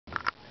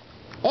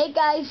Hey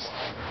guys,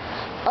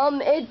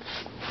 it's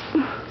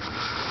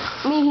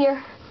me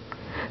here.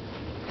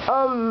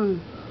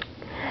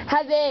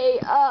 Have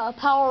a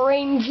Power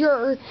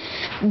Ranger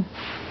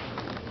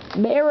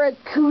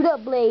Barracuda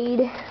blade.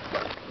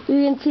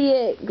 You can see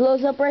it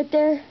glows up right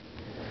there.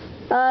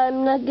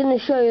 I'm not gonna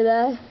show you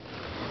that.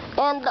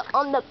 And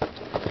on the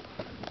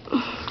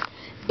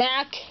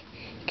back,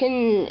 you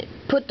can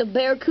put the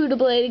Barracuda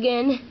blade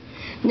again.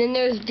 And then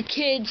there's the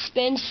kid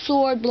spin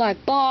sword, black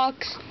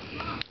box.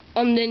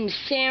 Then the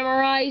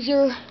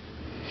Samuraizer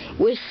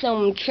with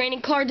some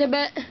training cards, I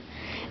bet.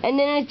 And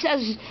then it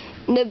says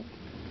the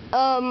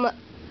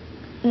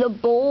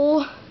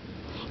bowl.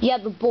 Yeah,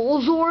 the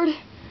bowl Zord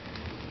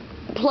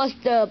plus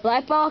the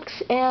black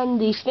box and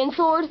the spin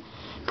sword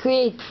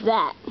creates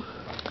that.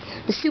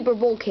 The Super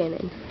Bowl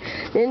cannon.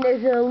 Then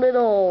there's a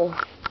little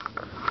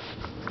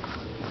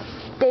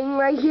thing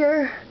right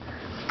here.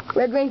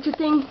 Red Ranger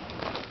thing.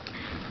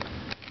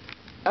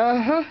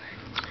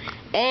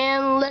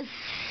 And let's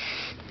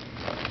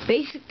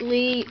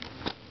basically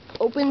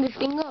open this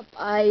thing up.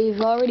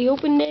 I've already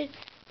opened it,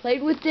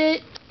 played with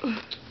it,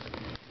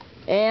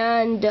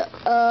 and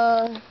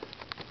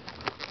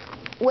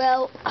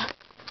well,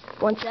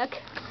 one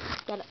sec,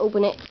 gotta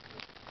open it.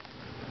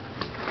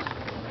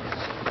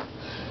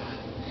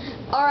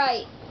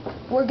 Alright,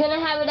 we're gonna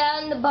have it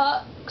out in the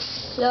box,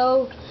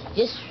 so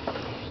just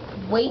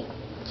wait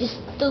just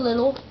a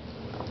little.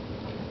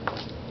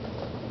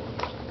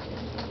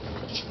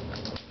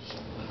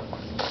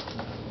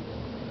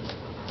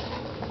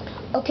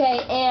 Okay,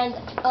 and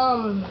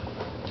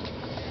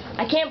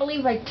I can't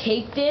believe I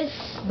taped this,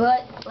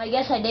 but I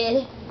guess I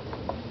did.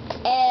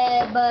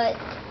 But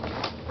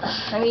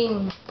I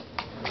mean,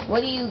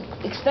 what are you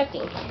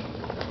expecting?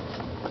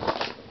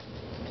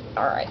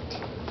 Alright.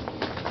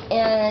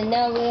 And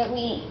now that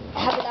we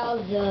have it out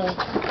of the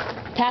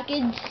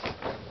package,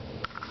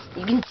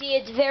 you can see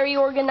it's very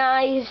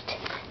organized.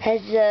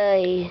 Has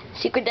a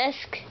secret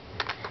desk,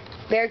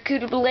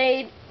 Barracuda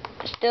blade,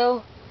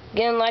 still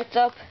getting lights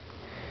up.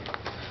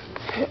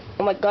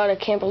 Oh my god, I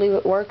can't believe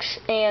it works.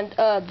 And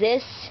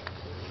this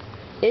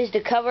is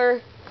the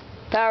cover,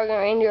 Power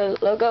Ranger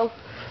logo.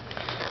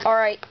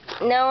 Alright,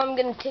 now I'm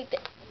gonna take the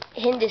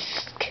hinge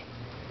disc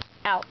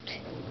out.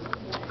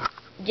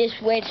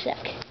 Just wait a sec.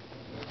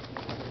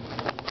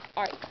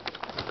 Alright.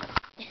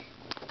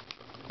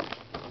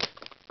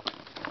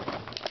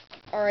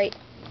 Alright.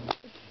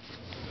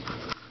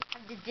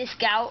 Have the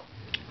disc out.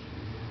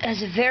 It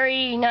has a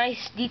very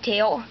nice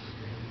detail.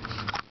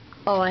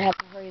 Oh, I have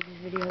to hurry this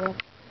video up.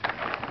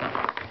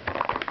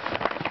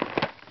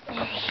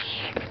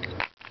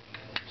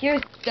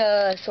 Here's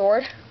the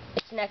sword.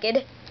 It's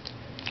naked.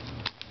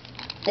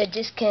 The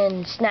disc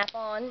can snap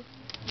on,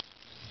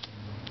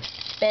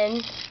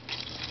 spin,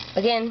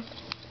 again,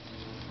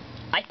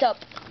 light up.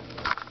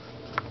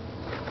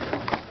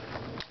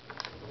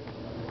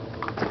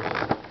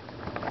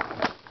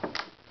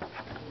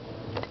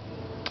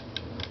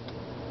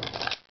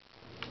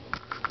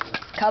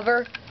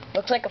 Cover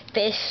looks like a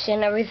fish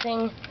and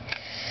everything.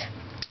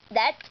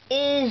 That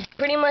is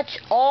pretty much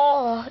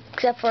all,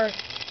 except for,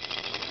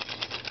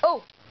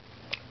 oh,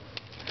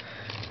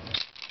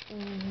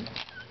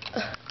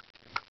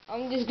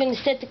 I'm just gonna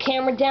set the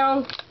camera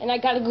down and I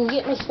gotta go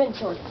get my spin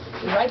sword.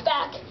 Be right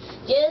back.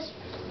 Just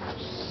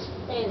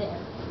stay there.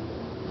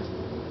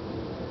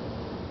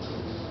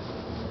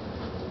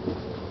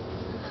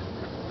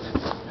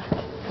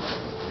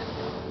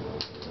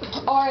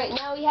 Alright,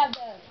 now we have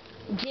the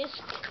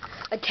disc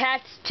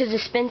attached to the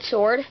spin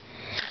sword.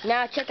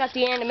 Now check out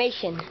the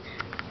animation.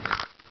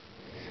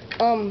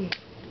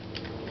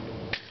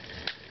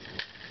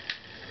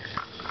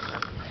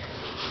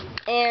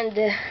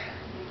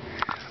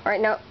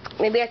 Alright, now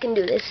maybe I can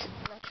do this.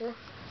 Not sure.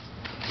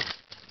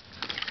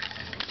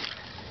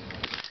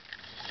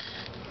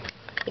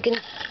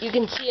 You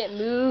can see it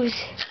moves,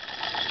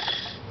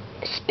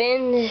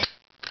 spins.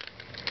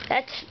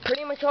 That's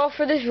pretty much all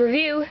for this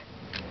review.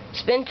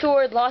 Spin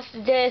sword, lost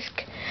the disc,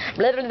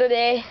 blah blah blah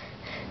blah.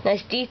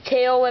 Nice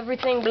detail,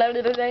 everything, blah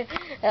blah blah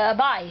blah.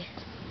 Bye.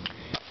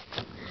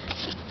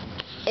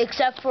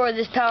 Except for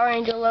this Power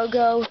Ranger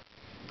logo,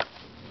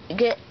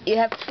 you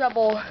have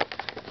trouble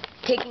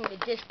taking the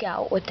disc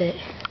out with it.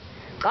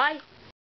 Bye.